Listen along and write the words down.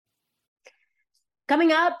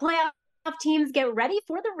Coming up, playoff teams get ready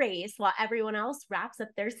for the race while everyone else wraps up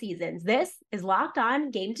their seasons. This is Locked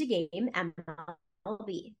On Game to Game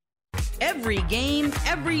MLB. Every game,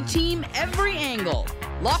 every team, every angle.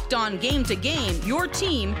 Locked On Game to Game, your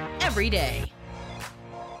team every day.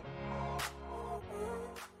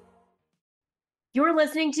 You're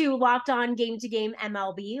listening to Locked On Game to Game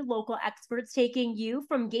MLB, local experts taking you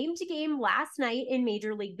from game to game last night in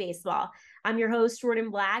Major League Baseball. I'm your host, Jordan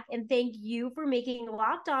Black, and thank you for making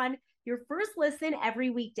Locked On your first listen every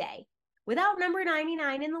weekday. Without number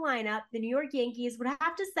 99 in the lineup, the New York Yankees would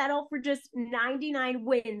have to settle for just 99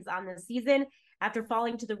 wins on the season after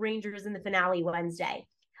falling to the Rangers in the finale Wednesday.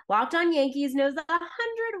 Locked On Yankees knows 100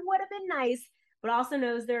 would have been nice, but also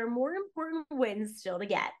knows there are more important wins still to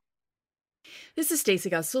get. This is Stacey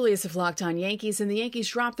Gausulias of Locked On Yankees, and the Yankees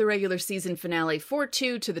dropped the regular season finale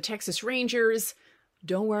 4-2 to the Texas Rangers.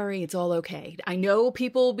 Don't worry, it's all okay. I know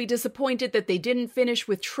people will be disappointed that they didn't finish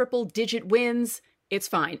with triple-digit wins. It's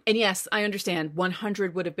fine. And yes, I understand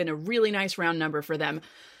 100 would have been a really nice round number for them.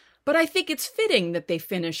 But I think it's fitting that they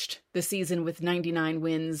finished the season with 99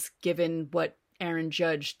 wins, given what Aaron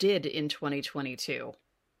Judge did in 2022.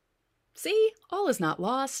 See, all is not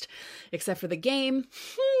lost, except for the game.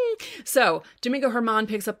 So, Domingo Germán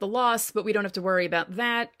picks up the loss, but we don't have to worry about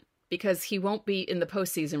that because he won't be in the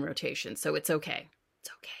postseason rotation, so it's okay. It's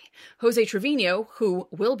okay. Jose Trevino, who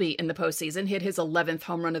will be in the postseason, hit his 11th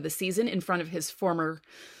home run of the season in front of his former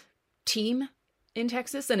team in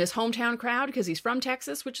Texas and his hometown crowd because he's from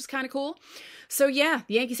Texas, which is kind of cool. So yeah,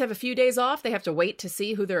 the Yankees have a few days off. They have to wait to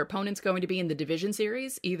see who their opponent's going to be in the division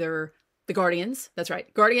series, either the Guardians, that's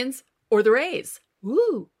right, Guardians, or the Rays.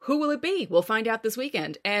 Woo! Who will it be? We'll find out this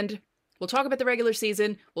weekend. And we'll talk about the regular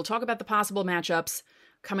season. We'll talk about the possible matchups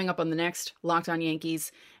coming up on the next Locked On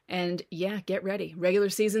Yankees. And yeah, get ready. Regular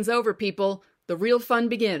season's over, people. The real fun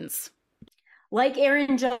begins. Like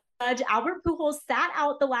Aaron Judge, Albert Pujols sat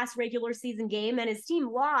out the last regular season game and his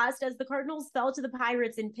team lost as the Cardinals fell to the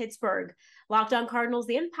Pirates in Pittsburgh. Locked On Cardinals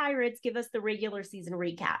and Pirates give us the regular season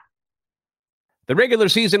recap. The regular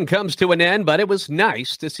season comes to an end, but it was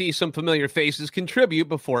nice to see some familiar faces contribute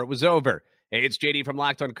before it was over. Hey, it's JD from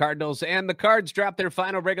Locked On Cardinals, and the Cards dropped their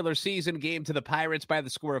final regular season game to the Pirates by the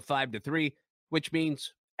score of 5-3, which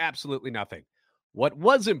means absolutely nothing. What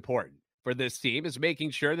was important for this team is making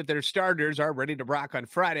sure that their starters are ready to rock on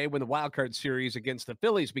Friday when the wildcard series against the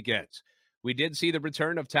Phillies begins. We did see the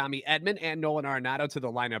return of Tommy Edman and Nolan Arenado to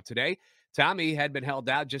the lineup today. Tommy had been held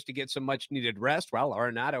out just to get some much-needed rest, while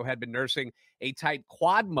Arenado had been nursing a tight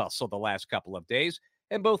quad muscle the last couple of days,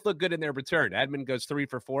 and both look good in their return. Edman goes 3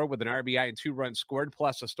 for 4 with an RBI and 2 runs scored,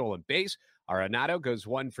 plus a stolen base. Arenado goes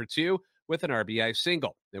 1 for 2 with an RBI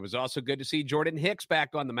single. It was also good to see Jordan Hicks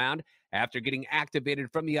back on the mound after getting activated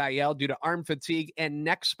from the IL due to arm fatigue and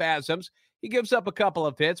neck spasms. He gives up a couple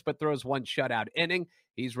of hits, but throws one shutout inning.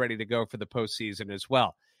 He's ready to go for the postseason as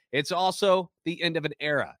well. It's also the end of an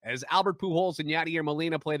era as Albert Pujols and Yadier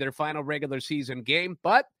Molina play their final regular season game,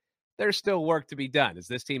 but there's still work to be done as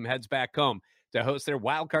this team heads back home to host their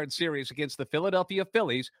wildcard series against the Philadelphia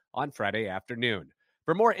Phillies on Friday afternoon.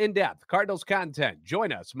 For more in-depth Cardinals content,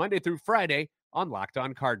 join us Monday through Friday on Locked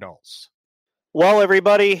On Cardinals. Well,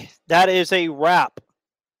 everybody, that is a wrap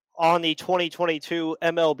on the 2022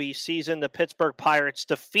 MLB season. The Pittsburgh Pirates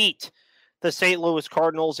defeat the St. Louis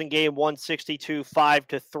Cardinals in game 162,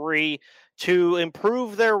 5-3 to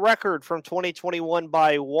improve their record from 2021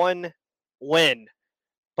 by 1 win.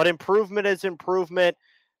 But improvement is improvement.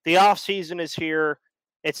 The offseason is here.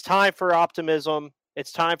 It's time for optimism.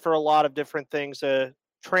 It's time for a lot of different things to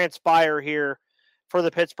transpire here for the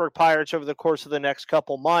Pittsburgh Pirates over the course of the next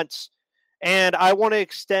couple months. And I want to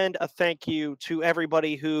extend a thank you to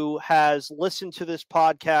everybody who has listened to this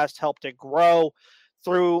podcast, helped it grow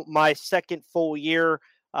through my second full year.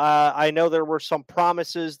 I know there were some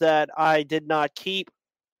promises that I did not keep,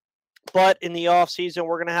 but in the offseason,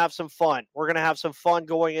 we're going to have some fun. We're going to have some fun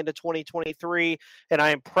going into 2023, and I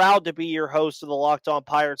am proud to be your host of the Locked On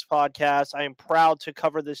Pirates podcast. I am proud to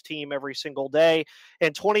cover this team every single day,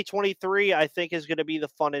 and 2023, I think, is going to be the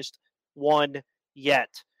funnest one yet.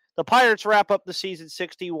 The Pirates wrap up the season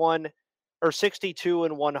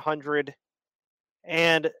 62-100,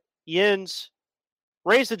 and Yins,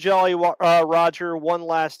 raise the Jolly Roger one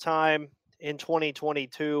last time in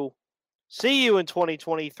 2022. See you in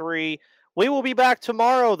 2023. We will be back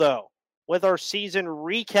tomorrow, though, with our season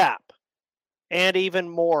recap and even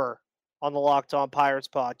more on the Locked On Pirates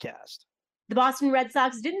podcast. The Boston Red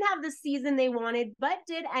Sox didn't have the season they wanted, but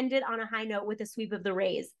did end it on a high note with a sweep of the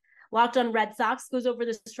Rays. Locked On Red Sox goes over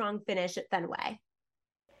the strong finish at Fenway.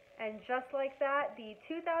 And just like that, the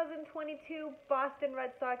 2022 Boston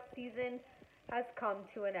Red Sox season has come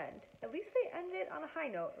to an end. At least they ended on a high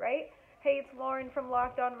note, right? Hey, it's Lauren from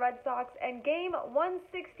Locked On Red Sox, and game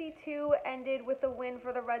 162 ended with a win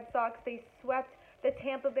for the Red Sox. They swept the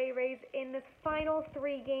Tampa Bay Rays in this final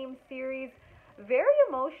 3-game series. Very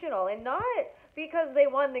emotional, and not because they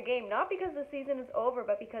won the game, not because the season is over,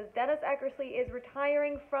 but because Dennis Eckersley is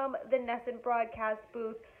retiring from the NESN broadcast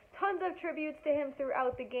booth. Tons of tributes to him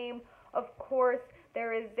throughout the game. Of course,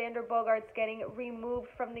 there is Xander Bogaerts getting removed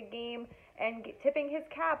from the game and tipping his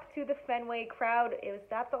cap to the Fenway crowd. Was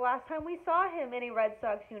that the last time we saw him in a Red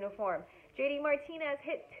Sox uniform? JD Martinez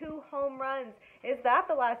hit 2 home runs. Is that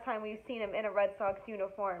the last time we've seen him in a Red Sox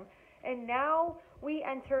uniform? And now we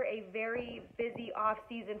enter a very busy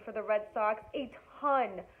offseason for the Red Sox. A ton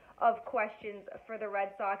of questions for the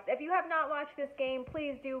Red Sox. If you have not watched this game,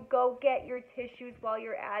 please do go get your tissues while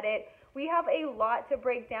you're at it. We have a lot to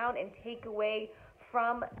break down and take away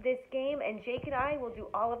from this game, and Jake and I will do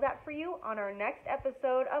all of that for you on our next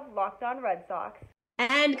episode of Locked On Red Sox.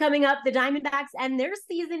 And coming up, the Diamondbacks end their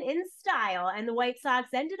season in style, and the White Sox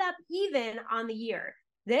ended up even on the year.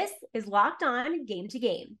 This is Locked On Game to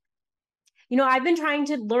Game. You know, I've been trying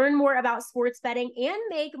to learn more about sports betting and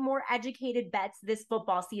make more educated bets this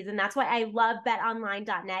football season. That's why I love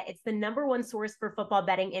betonline.net. It's the #1 source for football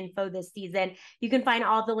betting info this season. You can find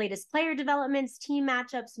all the latest player developments, team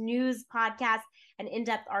matchups, news, podcasts, and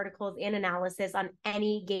in-depth articles and analysis on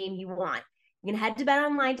any game you want. You can head to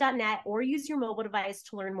betonline.net or use your mobile device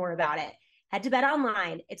to learn more about it. Head to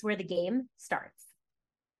BetOnline. It's where the game starts.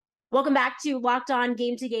 Welcome back to Locked On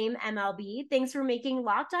Game to Game MLB. Thanks for making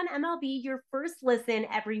Locked On MLB your first listen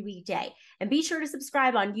every weekday. And be sure to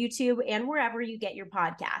subscribe on YouTube and wherever you get your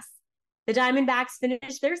podcasts. The Diamondbacks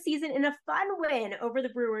finished their season in a fun win over the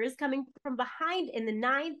Brewers, coming from behind in the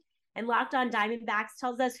 9th. And Locked On Diamondbacks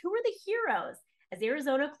tells us who are the heroes as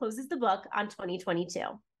Arizona closes the book on 2022.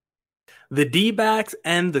 The D-backs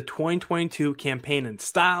end the 2022 campaign in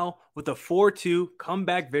style with a 4-2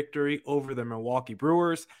 comeback victory over the Milwaukee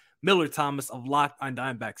Brewers. Miller Thomas of Locked On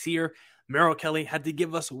Diamondbacks here. Merrill Kelly had to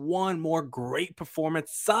give us one more great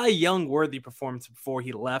performance, Cy Young-worthy performance before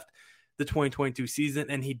he left the 2022 season,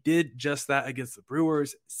 and he did just that against the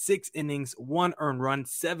Brewers. 6 innings, 1 earned run,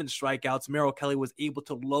 7 strikeouts. Merrill Kelly was able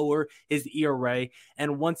to lower his ERA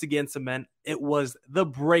and once again cement it was the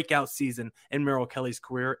breakout season in Merrill Kelly's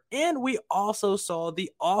career. And we also saw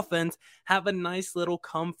the offense have a nice little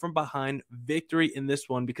come from behind victory in this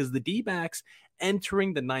one because the D-backs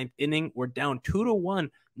entering the 9th inning were down 2-1.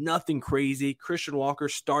 Nothing crazy. Christian Walker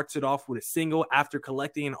starts it off with a single after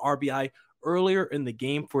collecting an RBI earlier in the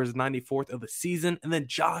game for his 94th of the season. And then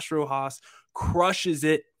Josh Rojas crushes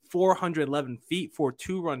it 411 feet for a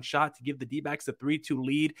 2-run shot to give the D-backs a 3-2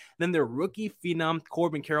 lead. Then their rookie phenom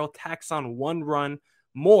Corbin Carroll tacks on 1 run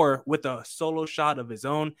more with a solo shot of his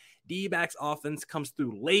own. D-backs offense comes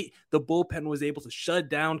through late. The bullpen was able to shut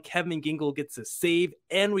down. Kevin Gingle gets a save,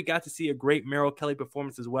 and we got to see a great Merrill Kelly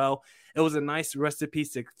performance as well. It was a nice recipe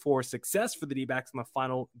for success for the D-backs in the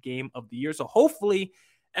final game of the year. So hopefully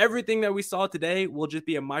everything that we saw today will just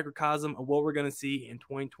be a microcosm of what we're going to see in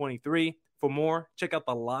 2023. For more, check out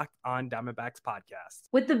the Locked On Diamondbacks podcast.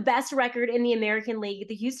 With the best record in the American League,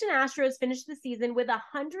 the Houston Astros finished the season with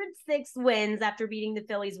 106 wins after beating the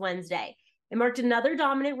Phillies Wednesday. It marked another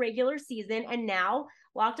dominant regular season, and now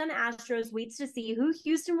Locked On Astros waits to see who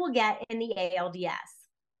Houston will get in the ALDS.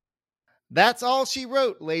 That's all she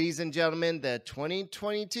wrote, ladies and gentlemen. The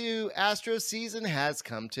 2022 Astros season has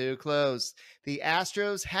come to a close. The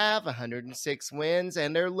Astros have 106 wins,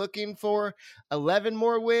 and they're looking for 11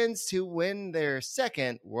 more wins to win their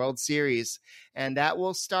second World Series. And that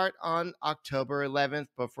will start on October 11th.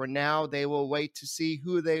 But for now, they will wait to see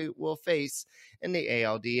who they will face in the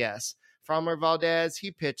ALDS. Framber Valdez,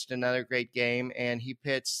 he pitched another great game, and he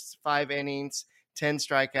pitched 5 innings, 10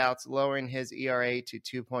 strikeouts, lowering his ERA to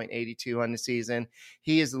 2.82 on the season.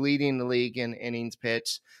 He is leading the league in innings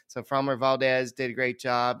pitched. So Framber Valdez did a great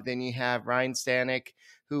job. Then you have Ryan Stanek,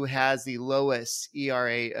 who has the lowest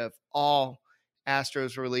ERA of all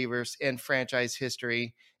Astros relievers in franchise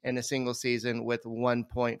history in a single season with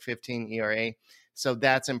 1.15 ERA. So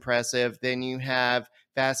that's impressive. Then you have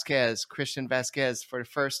Christian Vasquez, for the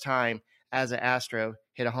first time as an Astro,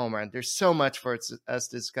 hit a home run. There's so much for us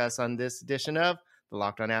to discuss on this edition of the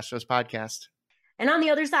Locked On Astros podcast. And on the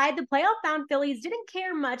other side, the playoff-bound Phillies didn't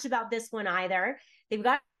care much about this one either. They've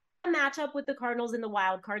got a matchup with the Cardinals in the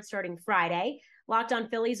wild card starting Friday. Locked On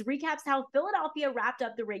Phillies recaps how Philadelphia wrapped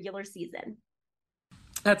up the regular season.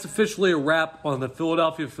 That's officially a wrap on the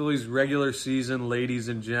Philadelphia Phillies regular season, ladies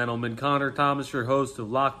and gentlemen. Connor Thomas, your host of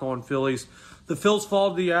Locked On Phillies. The Phils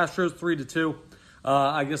fall to the Astros 3-2.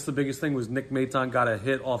 I guess the biggest thing was Nick Maton got a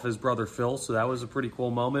hit off his brother Phil, so that was a pretty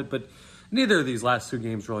cool moment. But neither of these last two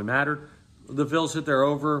games really mattered. The Phils hit their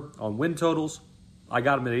over on win totals. I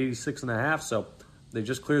got them at 86.5, so they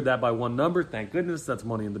just cleared that by one number. Thank goodness. That's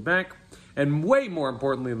money in the bank. And way more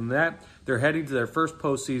importantly than that, they're heading to their first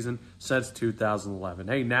postseason since 2011.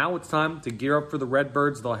 Hey, now it's time to gear up for the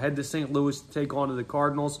Redbirds. They'll head to St. Louis to take on the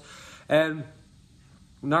Cardinals. And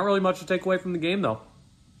not really much to take away from the game, though.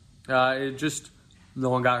 No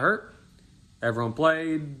one got hurt. Everyone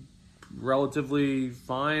played relatively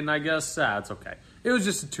fine, I guess. It's okay. It was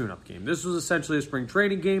just a tune-up game. This was essentially a spring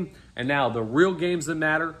training game. And now the real games that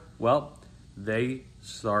matter, well, they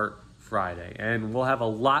start Friday. And we'll have a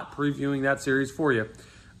lot previewing that series for you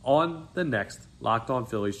on the next Locked On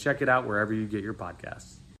Phillies. Check it out wherever you get your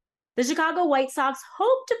podcasts. The Chicago White Sox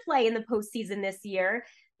hope to play in the postseason this year.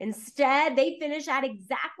 Instead, they finish at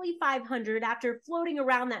exactly 500 after floating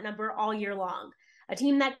around that number all year long. A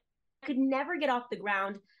team that could never get off the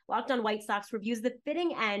ground. Locked On White Sox reviews the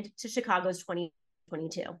fitting end to Chicago's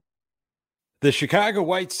 2022. The Chicago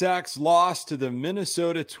White Sox lost to the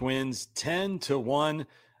Minnesota Twins 10-1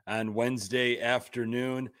 on Wednesday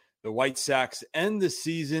afternoon. The White Sox end the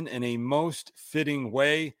season in a most fitting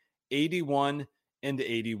way,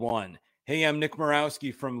 81-81. Hey, I'm Nick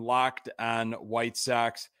Morawski from Locked On White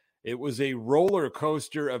Sox. It was a roller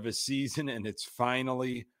coaster of a season, and it's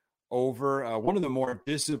finally over. One of the more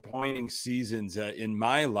disappointing seasons in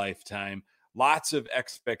my lifetime. Lots of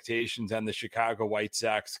expectations on the Chicago White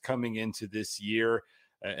Sox coming into this year,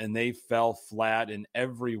 and they fell flat in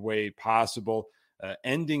every way possible,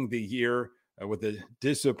 ending the year with a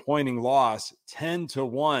disappointing loss,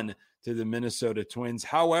 10-1 to the Minnesota Twins.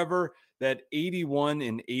 However, that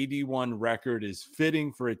 81-81 record is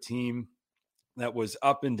fitting for a team that was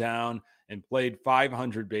up and down and played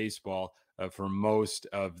 500 baseball for most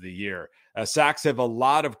of the year. Sox have a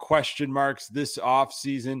lot of question marks this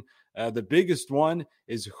offseason. The biggest one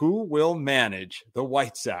is who will manage the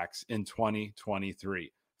White Sox in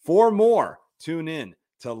 2023. For more, tune in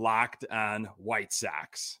to Locked On White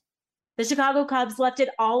Sox. The Chicago Cubs left it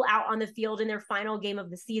all out on the field in their final game of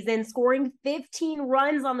the season, scoring 15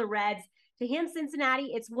 runs on the Reds to hand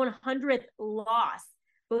Cincinnati its 100th loss.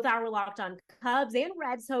 Both our Locked On Cubs and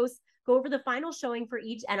Reds hosts go over the final showing for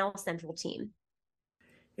each NL Central team.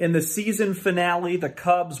 In the season finale, the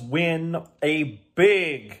Cubs win a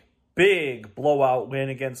big blowout win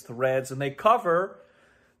against the Reds, and they cover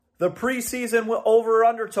the preseason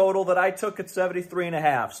over-under total that I took at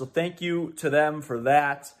 73.5. So thank you to them for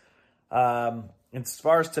that. As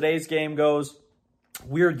far as today's game goes,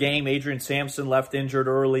 weird game. Adrian Sampson left injured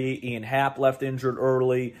early. Ian Happ left injured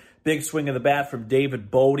early. Big swing of the bat from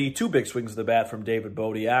David Bodie. Two big swings of the bat from David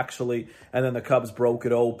Bodie, actually. And then the Cubs broke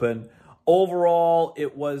it open. Overall,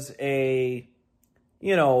 it was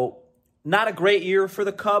not a great year for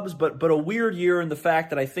the Cubs, but a weird year in the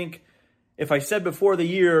fact that I think if I said before the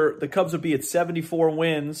year the Cubs would be at 74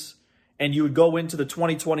 wins and you would go into the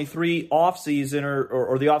 2023 offseason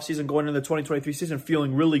or the offseason going into the 2023 season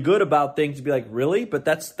feeling really good about things, to be like, really? But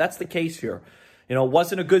that's the case here. It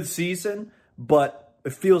wasn't a good season, but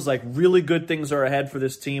it feels like really good things are ahead for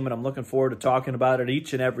this team, and I'm looking forward to talking about it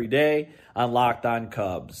each and every day on Locked On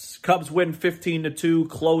Cubs. Cubs win 15-2,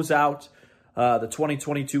 close out the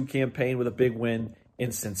 2022 campaign with a big win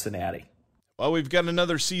in Cincinnati. Well, we've got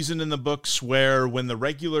another season in the books where when the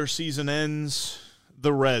regular season ends,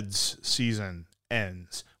 the Reds season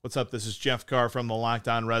ends. What's up? This is Jeff Carr from the Locked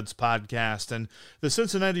On Reds podcast, and the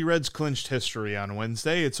Cincinnati Reds clinched history on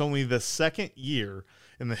Wednesday. It's only the second year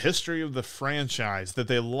in the history of the franchise that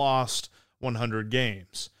they lost 100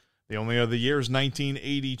 games. The only other year is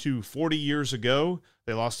 1982. 40 years ago,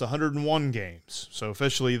 they lost 101 games. So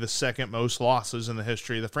officially the second most losses in the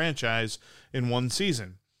history of the franchise in one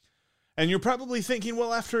season. And you're probably thinking,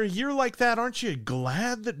 well, after a year like that, aren't you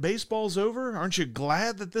glad that baseball's over? Aren't you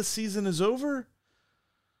glad that this season is over?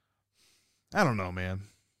 I don't know, man.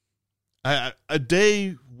 A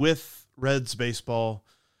day with Reds baseball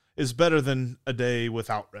is better than a day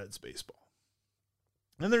without Reds baseball.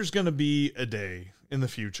 And there's going to be a day in the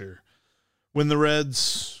future when the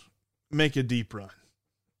Reds make a deep run.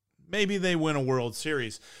 Maybe they win a World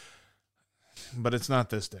Series, but it's not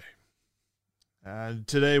this day.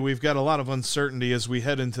 Today, we've got a lot of uncertainty as we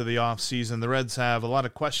head into the offseason. The Reds have a lot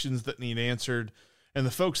of questions that need answered, and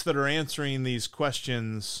the folks that are answering these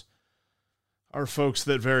questions are folks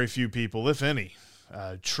that very few people, if any,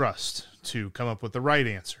 trust to come up with the right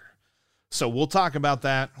answer. So we'll talk about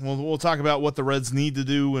that. We'll talk about what the Reds need to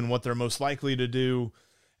do and what they're most likely to do.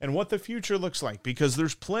 and what the future looks like, because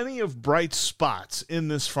there's plenty of bright spots in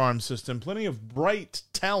this farm system, plenty of bright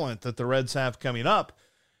talent that the Reds have coming up.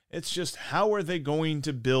 It's just, how are they going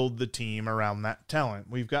to build the team around that talent?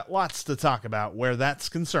 We've got lots to talk about where that's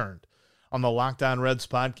concerned. On the Locked On Reds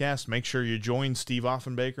podcast, make sure you join Steve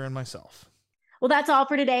Offenbaker and myself. Well, that's all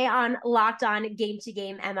for today on Locked On Game to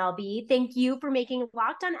Game MLB. Thank you for making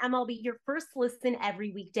Locked On MLB your first listen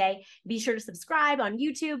every weekday. Be sure to subscribe on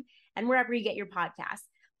YouTube and wherever you get your podcasts.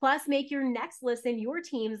 Plus, make your next listen your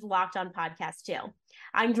team's Locked On podcast too.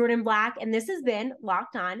 I'm Jordan Black, and this has been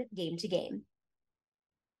Locked On Game to Game.